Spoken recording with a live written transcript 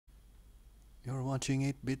You're watching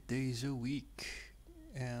 8-Bit Days a Week,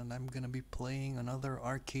 and I'm gonna be playing another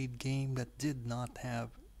arcade game that did not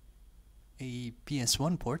have a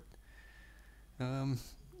PS1 port. Um,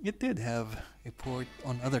 it did have a port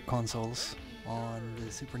on other consoles, on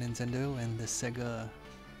the Super Nintendo and the Sega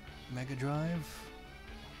Mega Drive,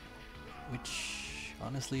 which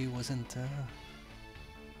honestly wasn't a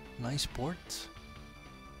nice port.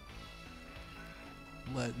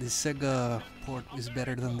 But the Sega port is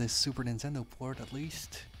better than the Super Nintendo port, at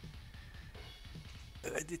least.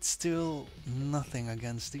 It's still nothing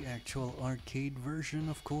against the actual arcade version,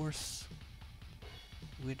 of course,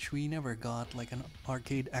 which we never got like an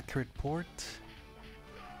arcade accurate port.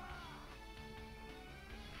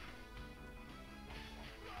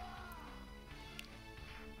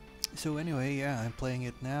 So anyway, yeah, I'm playing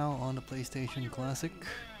it now on the PlayStation Classic.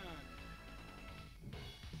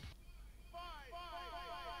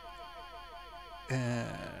 And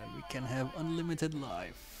we can have unlimited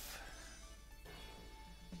life.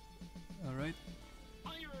 Alright.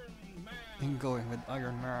 I'm going with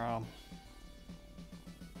Iron Man.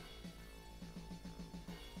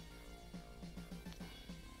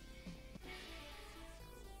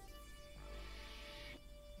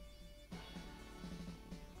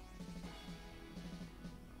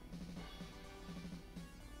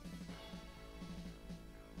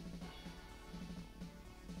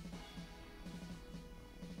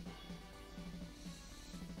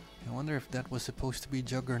 I wonder if that was supposed to be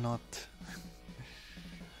Juggernaut.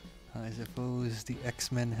 I suppose the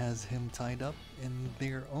X-Men has him tied up in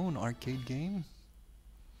their own arcade game.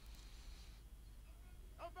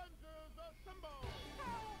 Avengers assemble!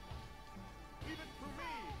 Leave it to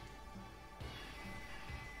me!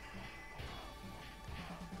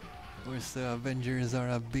 Of course, the Avengers are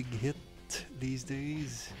a big hit these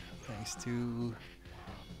days, thanks to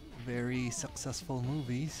very successful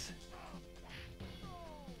movies.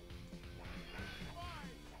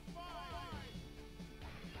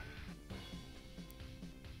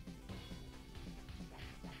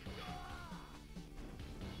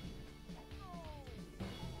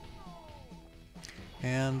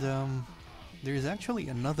 And there's actually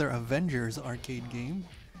another Avengers arcade game.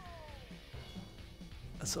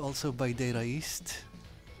 It's also by Data East.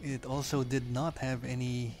 It also did not have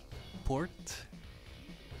any port.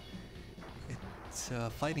 It's a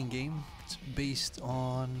fighting game. It's based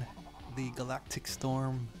on the Galactic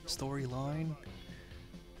Storm storyline.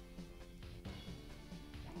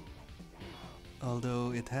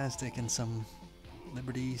 Although it has taken some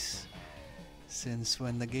liberties, since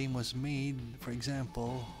when the game was made, for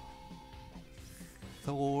example,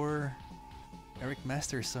 Thor, Eric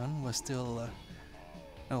Masterson was still...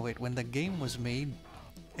 oh wait, when the game was made,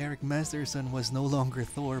 Eric Masterson was no longer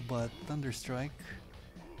Thor but Thunderstrike.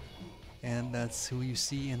 And that's who you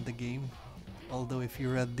see in the game. Although if you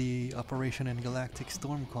read the Operation and Galactic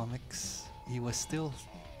Storm comics, he was still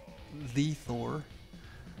the Thor.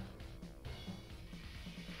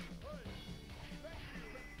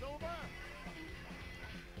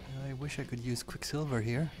 I wish I could use Quicksilver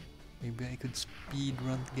here. Maybe I could speed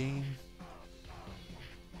run the game.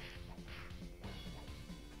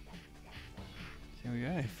 So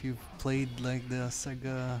yeah, if you've played like the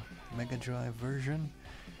Sega Mega Drive version,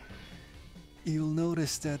 you'll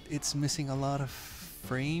notice that it's missing a lot of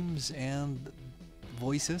frames and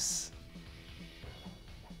voices.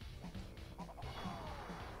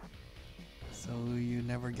 So you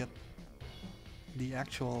never get the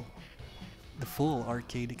full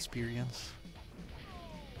arcade experience.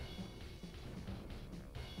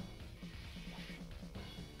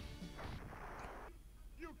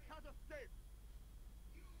 You can't escape!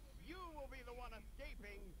 You will be the one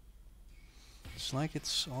escaping! It's like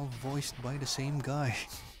it's all voiced by the same guy.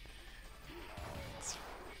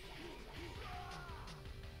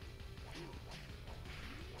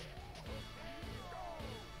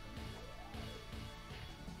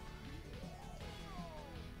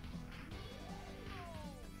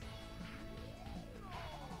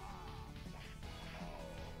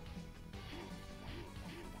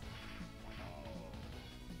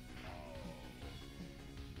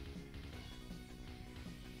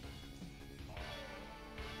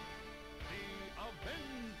 The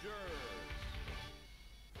Avengers!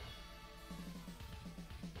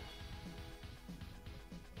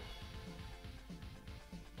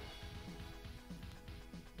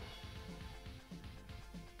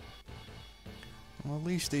 Well, at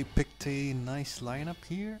least they picked a nice lineup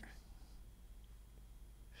here.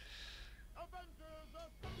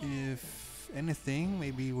 If anything,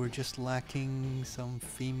 maybe we're just lacking some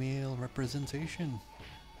female representation.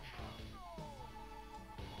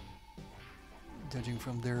 Judging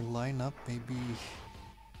from their lineup, maybe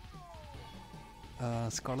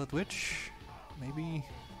Scarlet Witch, maybe,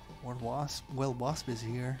 or Wasp. Well, Wasp is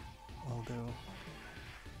here, although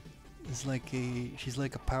she's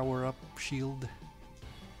like a power-up shield,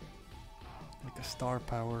 like a star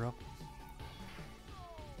power-up.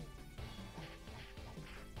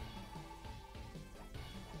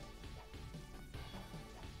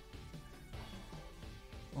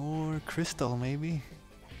 Or Crystal, maybe.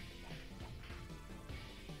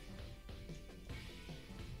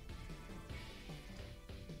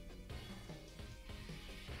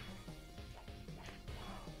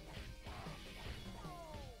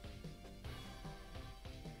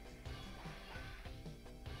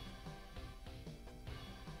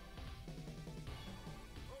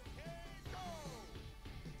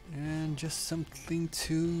 And just something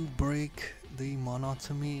to break the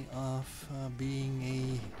monotony of being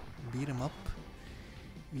a beat 'em up.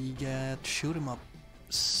 We get shoot 'em up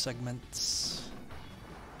segments.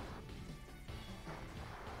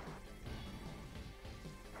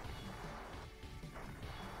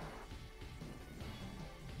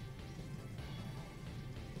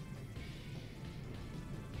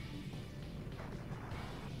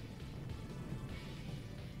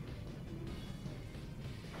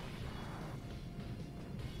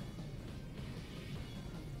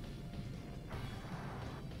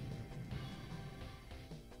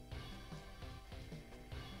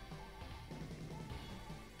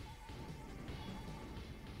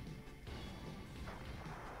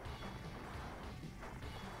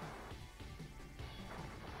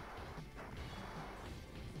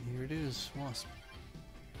 Here it is, Wasp.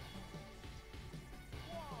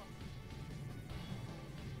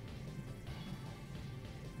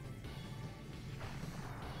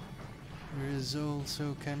 There is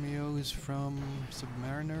also cameos from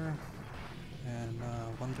Submariner and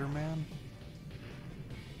Wonder Man.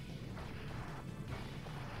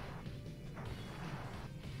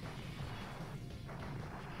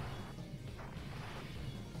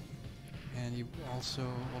 And you've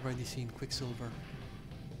also already seen Quicksilver.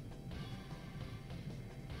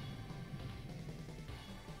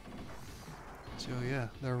 So yeah,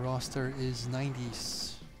 their roster is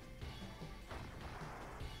 90s.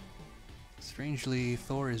 Strangely,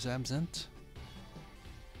 Thor is absent.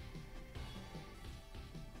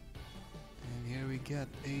 And here we get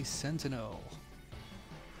a Sentinel.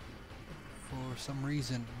 For some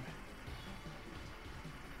reason.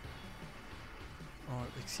 Or,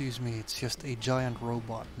 excuse me, it's just a giant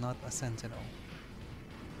robot, not a Sentinel.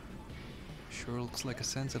 Sure looks like a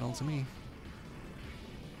Sentinel to me.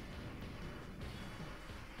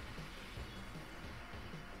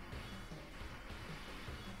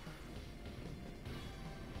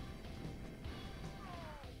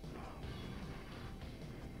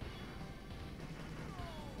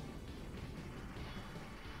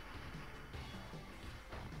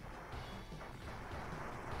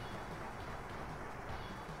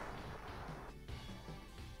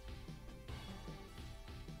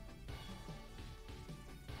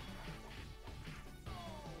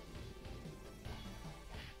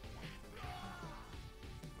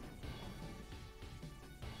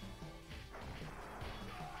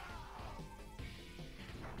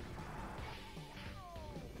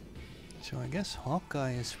 So I guess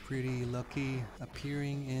Hawkeye is pretty lucky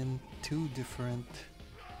appearing in 2 different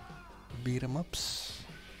beat 'em ups.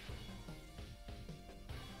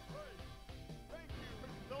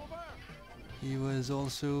 He was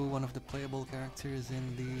also one of the playable characters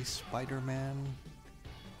in the Spider-Man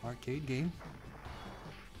arcade game,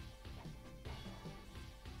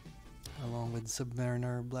 along with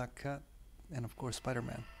Submariner, Black Cat, and of course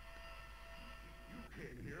Spider-Man. You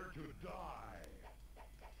came here to die.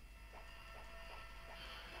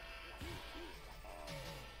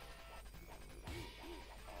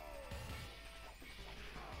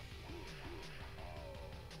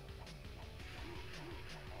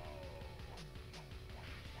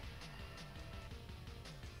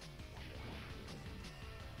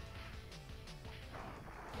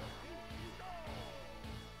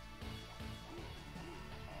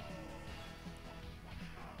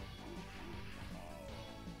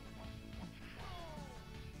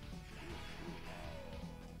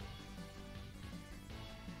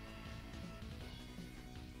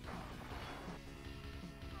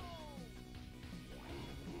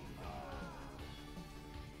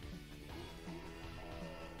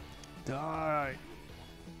 Die!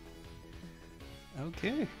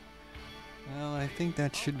 Okay. Well, I think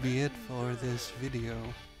that should be it for this video.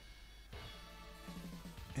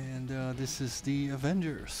 And this is the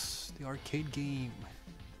Avengers, the arcade game.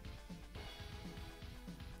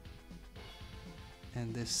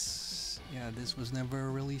 And this was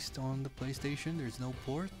never released on the PlayStation. There's no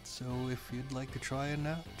port, so if you'd like to try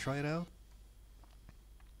it out,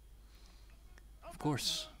 of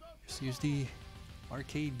course, just use the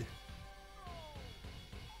arcade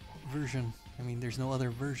version. I mean, there's no other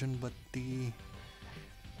version but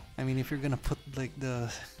I mean, if you're gonna put like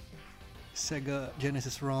the Sega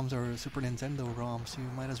Genesis ROMs or Super Nintendo ROMs, you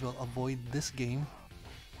might as well avoid this game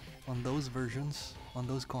on those versions, on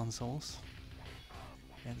those consoles,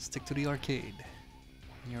 and stick to the arcade.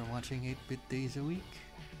 You're watching 8-Bit Days a Week.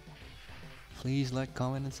 Please like,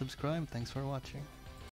 comment, and subscribe. Thanks for watching.